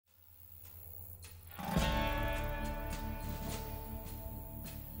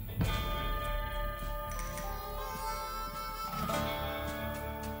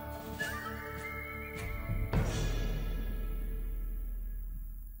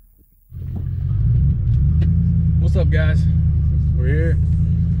What's up, guys? We're here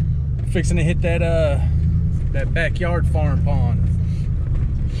fixing to hit that backyard farm pond.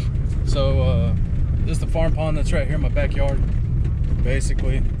 So this is the farm pond that's right here in my backyard.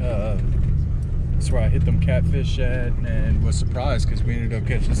 Basically, that's where I hit them catfish at, and was surprised because we ended up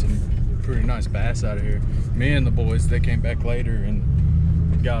catching some pretty nice bass out of here. Me and the boys, they came back later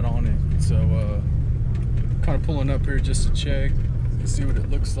and got on it. So kind of pulling up here just to check, see what it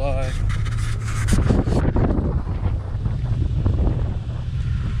looks like.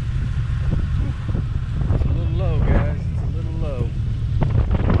 It's a little low, guys. It's a little low.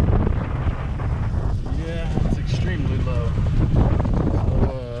 Yeah, it's extremely low.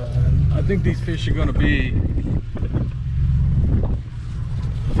 So I think these fish are gonna be,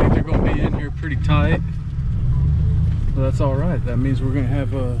 in here pretty tight. But that's all right. That means we're gonna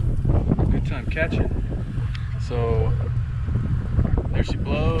have a good time catching. So there she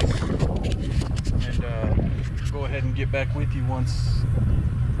blows, and go ahead and get back with you once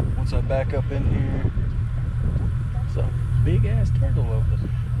I back up in here. So big ass turtle over there.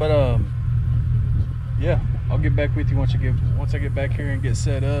 But yeah, I'll get back with you once I get back here and get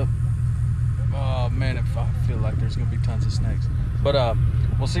set up. Oh man, if I feel like there's gonna be tons of snakes. But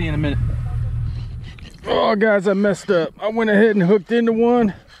we'll see you in a minute. Oh guys, I messed up. I went ahead and hooked into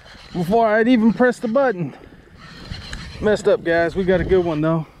one before I'd even pressed the button. Messed up, guys. We got a good one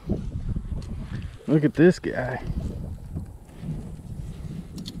though. Look at this guy.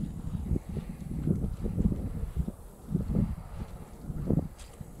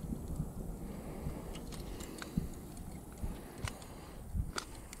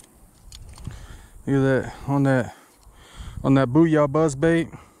 Look at that on that Booyah buzz bait.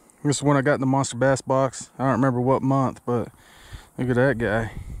 This is one I got in the Monster Bass box. I don't remember what month, but look at that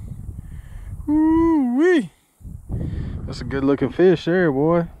guy. Woo-wee. That's a good looking fish there,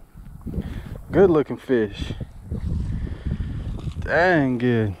 boy. Good looking fish. Dang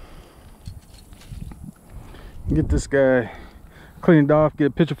good. Get this guy cleaned off, get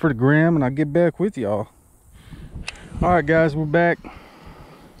a picture for the gram, and I'll get back with y'all. Alright guys, we're back.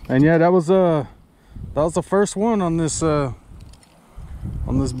 And yeah, that was the first one on this Booyah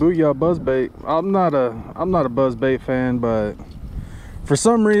buzzbait. I'm not a buzzbait fan, but for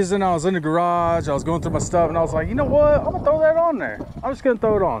some reason I was in the garage, I was going through my stuff, and I was like, you know what, I'm gonna throw that on there. I'm just gonna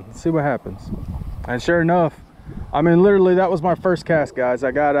throw it on, see what happens. And sure enough, I mean, literally that was my first cast, guys.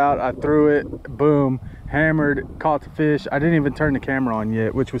 I got out, I threw it, boom, hammered, caught the fish. I didn't even turn the camera on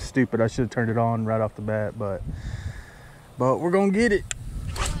yet, which was stupid. I should have turned it on right off the bat, but we're gonna get it.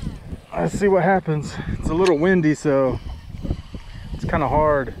 Let's see what happens. It's a little windy, so it's kind of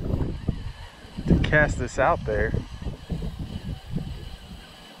hard to cast this out there.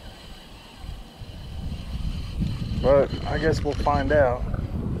 But I guess we'll find out.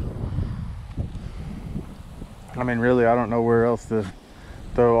 I mean, really, I don't know where else to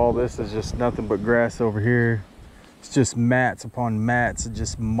throw. All this is just nothing but grass over here. It's just mats upon mats and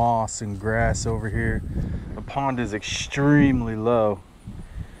just moss and grass over here. The pond is extremely low.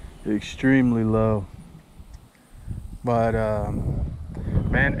 Extremely low. But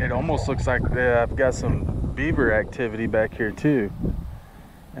man, it almost looks like I've got some beaver activity back here too,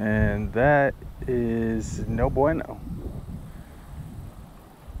 and that is no bueno.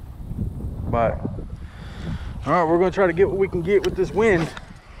 But all right, we're gonna try to get what we can get with this wind.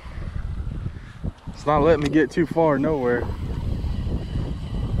 It's not letting me get too far nowhere.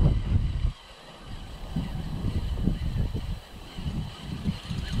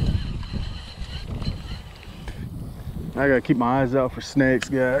 I gotta keep my eyes out for snakes,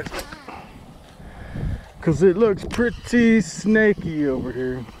 guys, because it looks pretty snaky over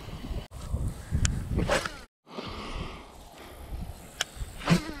here.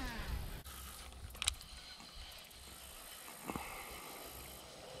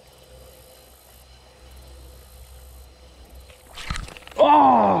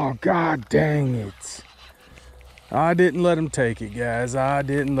 Oh, god dang it. I didn't let him take it, guys. I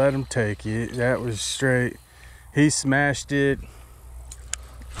didn't let him take it. That was straight. He smashed it,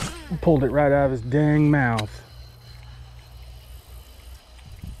 pulled it right out of his dang mouth.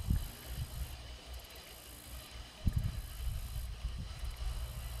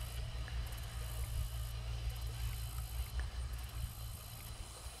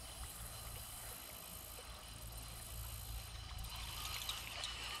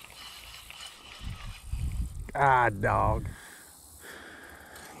 Ah, dog.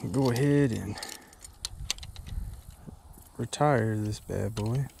 Go ahead and retire this bad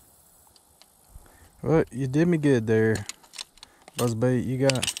boy. Well, you did me good there, buzzbait. You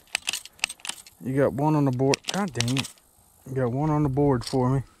got one on the board. God dang it. You got one on the board for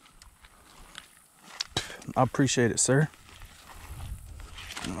me. I appreciate it, sir.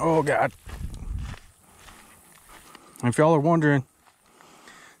 Oh God. If y'all are wondering,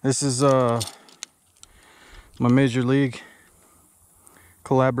 this is my Major League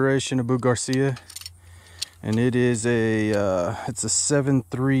collaboration, Abu Garcia, and it is it's a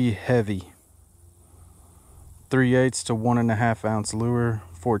 7.3 heavy, 3/8 to 1.5 ounce lure,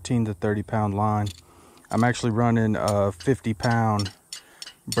 14 to 30 pound line. I'm actually running a 50 pound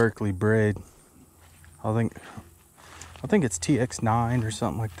Berkeley braid. I think it's TX9 or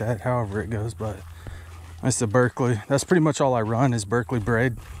something like that, however it goes, but that's the Berkeley. That's pretty much all I run is Berkeley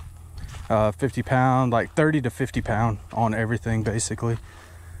braid. 50 pound, like 30 to 50 pound on everything basically.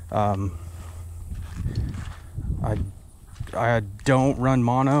 I don't run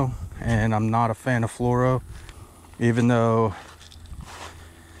mono, and I'm not a fan of fluoro, even though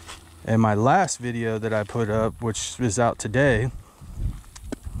in my last video that I put up, which is out today,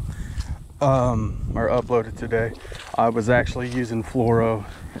 or uploaded today, I was actually using fluoro.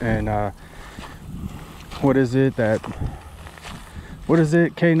 And what is it,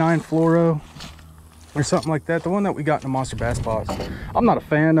 K9 fluoro or something like that, the one that we got in the Monster Bass box. I'm not a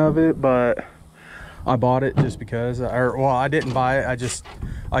fan of it, but I bought it just because, well, I didn't buy it,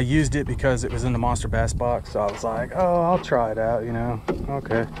 I used it because it was in the Monster Bass box, so I was like, oh, I'll try it out, you know.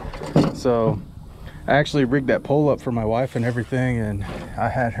 Okay, so I actually rigged that pole up for my wife and everything, and I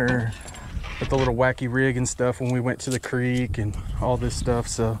had her with the little wacky rig and stuff when we went to the creek and all this stuff.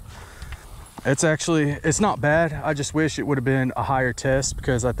 So it's not bad. I just wish it would have been a higher test,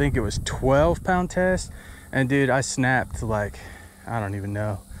 because I think it was 12 pound test, and dude, I snapped like, I don't even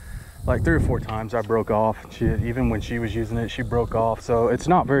know, like 3 or 4 times. I broke off and shit. Even when she was using it, she broke off. So it's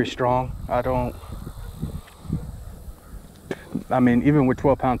not very strong. I mean, even with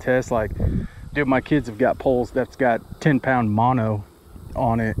 12 pound tests, like, dude, my kids have got poles that's got 10 pound mono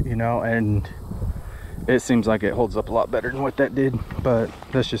on it, you know, and it seems like it holds up a lot better than what that did, but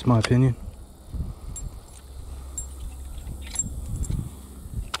that's just my opinion.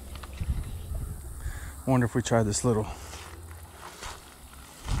 I wonder if we try this little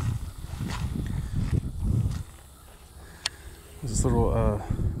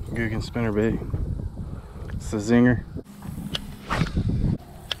Guggen spinnerbait. It's a zinger.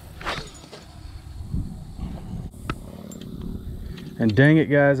 And dang it,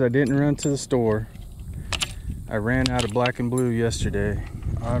 guys, I didn't run to the store. I ran out of black and blue yesterday.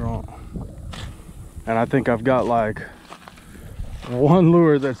 And I think I've got like one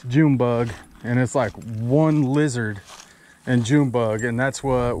lure that's June bug, and it's like one lizard and June bug, and that's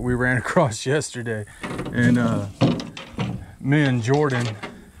what we ran across yesterday. And me and Jordan,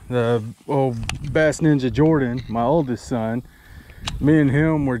 the old Bass Ninja Jordan, my oldest son, me and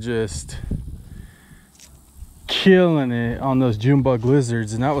him were just killing it on those June bug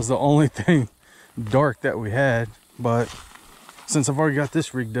lizards, and that was the only thing dark that we had. But since I've already got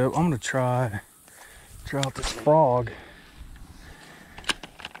this rigged up, I'm gonna try out this frog.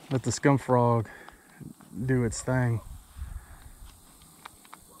 Let the scum frog do its thing.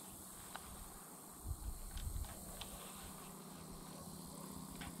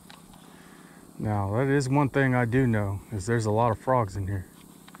 Now, that is one thing I do know, is there's a lot of frogs in here.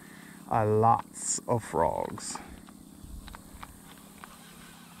 Lots of frogs.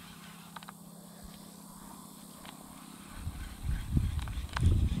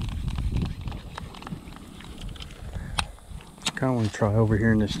 I kind of want to try over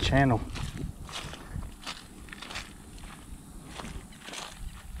here in this channel.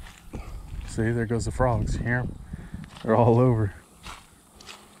 See, there goes the frogs. You hear them? They're all over.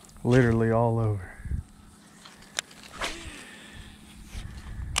 Literally all over.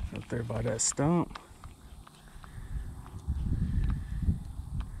 Up there by that stump.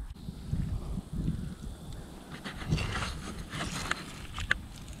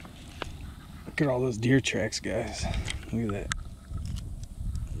 Look at all those deer tracks, guys. Look at that.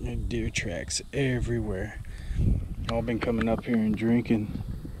 There are deer tracks everywhere. All been coming up here and drinking.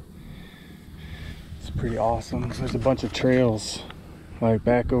 It's pretty awesome. There's a bunch of trails, like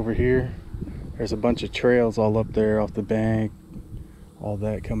back over here. There's a bunch of trails all up there off the bank. All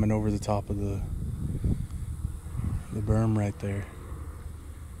that coming over the top of the berm right there.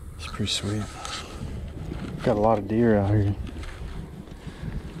 It's pretty sweet. Got a lot of deer out here.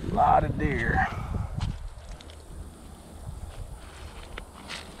 A lot of deer.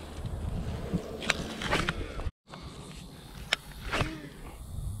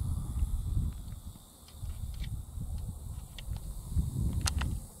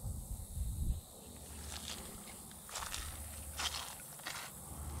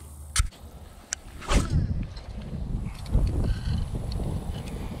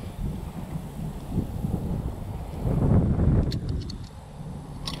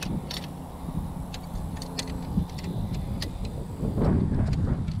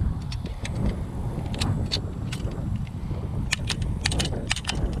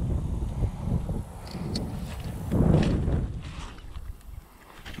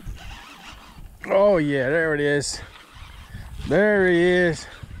 Oh yeah, there it is. There he is.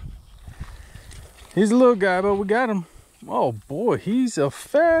 He's a little guy, but we got him. Oh boy, he's a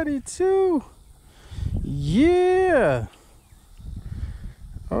fatty too. Yeah.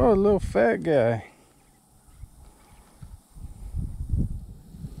 Oh, a little fat guy.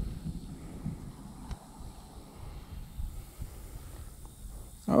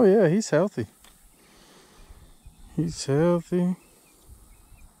 Oh yeah, he's healthy. He's healthy.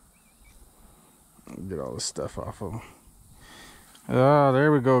 Get all this stuff off of him. Oh,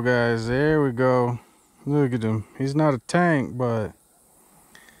 there we go, guys. There we go. Look at him. He's not a tank, but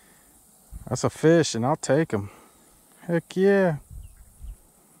that's a fish, and I'll take him. Heck yeah.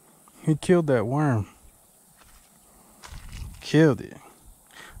 He killed that worm. Killed it.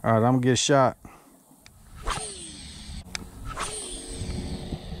 All right, I'm gonna get a shot.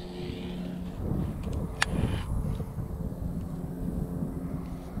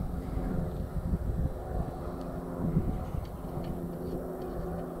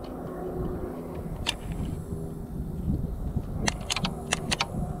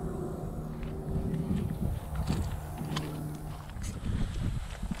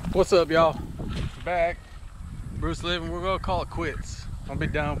 What's up, y'all? Back. Bruce Living. We're gonna call it quits. I'll be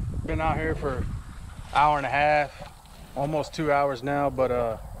done. Been out here for an hour and a half, almost 2 hours now, but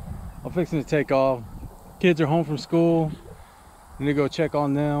I'm fixing to take off. Kids are home from school. I need to go check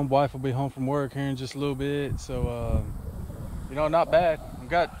on them. Wife will be home from work here in just a little bit. So you know, not bad. We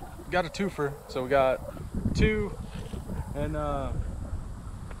got a twofer. So we got two, and I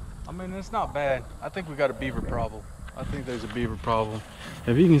mean, it's not bad. I think we got a beaver problem. I think there's a beaver problem.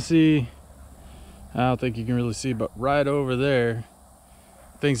 If you can see, I don't think you can really see, but right over there,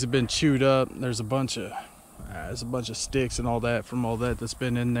 things have been chewed up. There's a bunch of sticks and all that from all that that's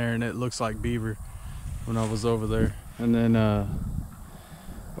been in there, and it looks like beaver when I was over there. And then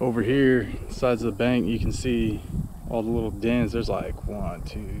over here, sides of the bank, you can see all the little dens. There's like 1,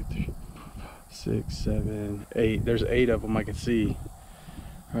 2, 3, 4, 5, 6, 7, 8. There's 8 of them I can see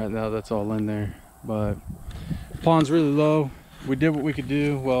right now. That's all in there, but pond's really low. We did what we could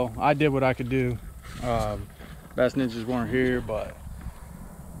do. Well, I did what I could do. Bass Ninjas weren't here, but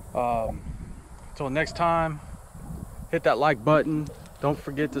until next time, hit that like button. Don't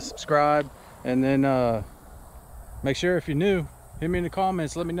forget to subscribe, and then make sure, if you're new, hit me in the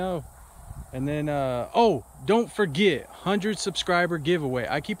comments, let me know. And then oh, don't forget 100 subscriber giveaway.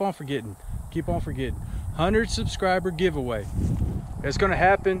 I keep on forgetting 100 subscriber giveaway. It's gonna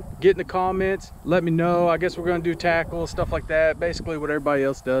happen. Get in the comments, let me know. I guess we're gonna do tackle, stuff like that, basically what everybody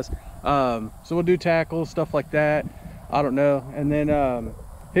else does. So we'll do tackle, stuff like that, I don't know. And then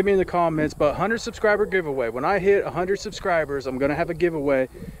hit me in the comments. But 100 subscriber giveaway. When I hit 100 subscribers, I'm gonna have a giveaway,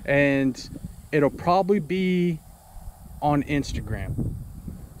 and it'll probably be on Instagram.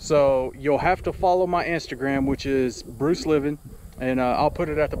 So you'll have to follow my Instagram, which is Bruce Living, and I'll put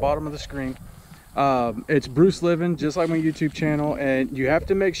it at the bottom of the screen. It's Bruce Living, just like my YouTube channel, and you have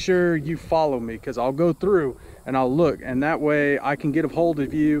to make sure you follow me, because I'll go through and I'll look, and that way I can get a hold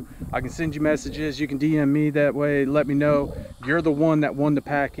of you. I can send you messages, you can DM me, that way let me know you're the one that won the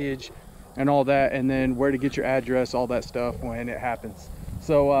package and all that, and then where to get your address, all that stuff when it happens.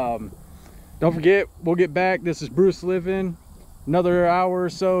 So don't forget, we'll get back. This is Bruce Living, another hour or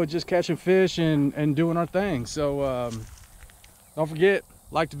so just catching fish and doing our thing. So don't forget,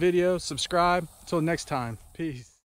 like the video, subscribe. Until next time, peace.